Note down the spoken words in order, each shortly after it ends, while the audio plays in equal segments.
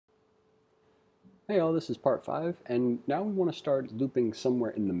Hey all, this is part 5, and now we want to start looping somewhere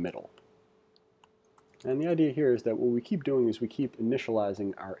in the middle. And the idea here is that what we keep doing is we keep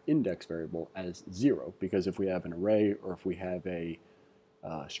initializing our index variable as 0, because if we have an array or if we have a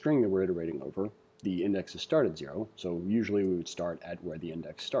string that we're iterating over, the indexes start at 0, so usually we would start at where the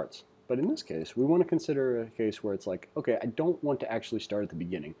index starts. But in this case, we want to consider a case where it's like, okay, I don't want to actually start at the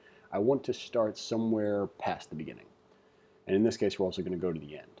beginning. I want to start somewhere past the beginning. And in this case, we're also going to go to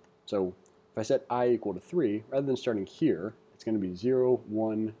the end. So if I set I equal to 3, rather than starting here, it's going to be 0,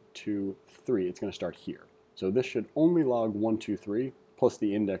 1, 2, 3. It's going to start here. So this should only log 1, 2, 3, plus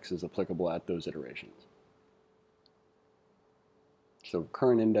the index is applicable at those iterations. So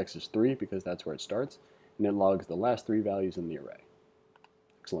current index is 3 because that's where it starts, and it logs the last 3 values in the array.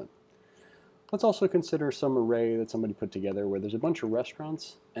 Excellent. Let's also consider some array that somebody put together where there's a bunch of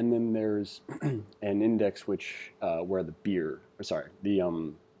restaurants, and then there's an index which where the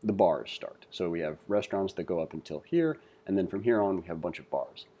bars start. So we have restaurants that go up until here, and then from here on we have a bunch of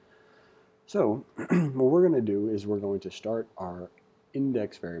bars. So what we're going to do is we're going to start our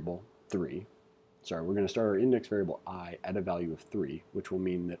index variable 3. Sorry, we're going to start our index variable I at a value of 3, which will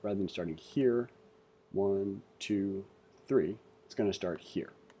mean that rather than starting here, 1, 2, 3, it's going to start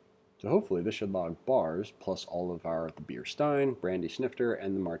here. So hopefully this should log bars plus all of the beer stein, brandy snifter,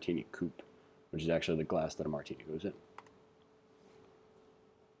 and the martini coupe, which is actually the glass that a martini goes in.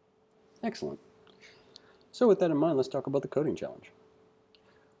 Excellent. So with that in mind, let's talk about the coding challenge.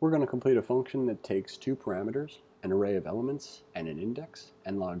 We're going to complete a function that takes 2 parameters, an array of elements, and an index,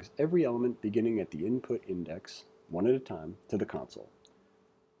 and logs every element beginning at the input index, one at a time, to the console.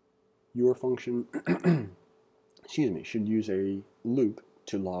 Your function should use a loop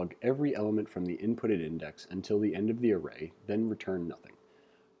to log every element from the inputted index until the end of the array, then return nothing.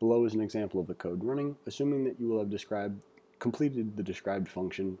 Below is an example of the code running, assuming that you will have completed the described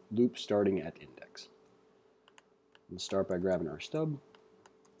function loop starting at index. We'll start by grabbing our stub.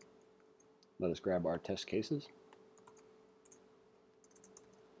 Let us grab our test cases.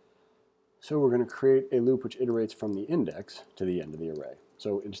 So we're going to create a loop which iterates from the index to the end of the array.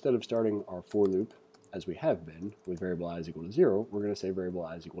 So instead of starting our for loop as we have been with variable I is equal to 0, we're going to say variable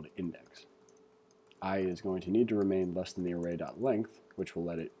I is equal to index. I is going to need to remain less than the array.length, which will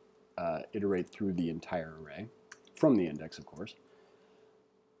let it iterate through the entire array, from the index of course.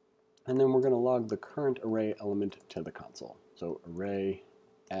 And then we're going to log the current array element to the console. So array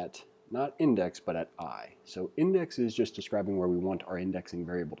at, not index, but at I. So index is just describing where we want our indexing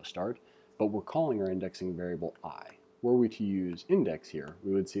variable to start, but we're calling our indexing variable I. Were we to use index here,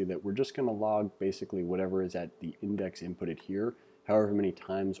 we would see that we're just going to log basically whatever is at the index inputted here, however many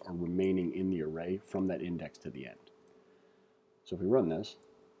times are remaining in the array from that index to the end. So if we run this,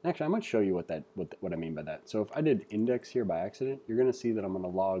 actually I might show you what I mean by that. So if I did index here by accident, you're going to see that I'm going to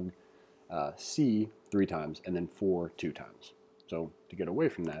log C 3 times and then 4 2 times. So to get away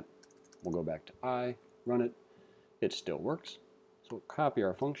from that, we'll go back to I, run it, it still works. So we'll copy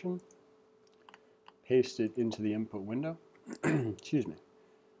our function, paste it into the input window, excuse me,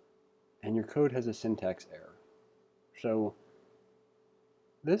 and your code has a syntax error. So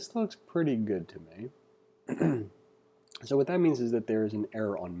this looks pretty good to me. So what that means is that there is an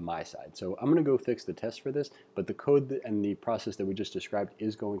error on my side. So I'm going to go fix the test for this, but the code and the process that we just described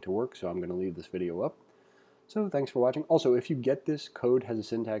is going to work, so I'm going to leave this video up. So thanks for watching. Also, if you get this code has a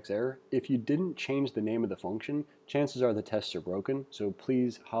syntax error, if you didn't change the name of the function, chances are the tests are broken. So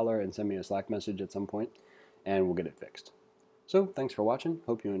please holler and send me a Slack message at some point, and we'll get it fixed. So thanks for watching.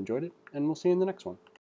 Hope you enjoyed it, and we'll see you in the next one.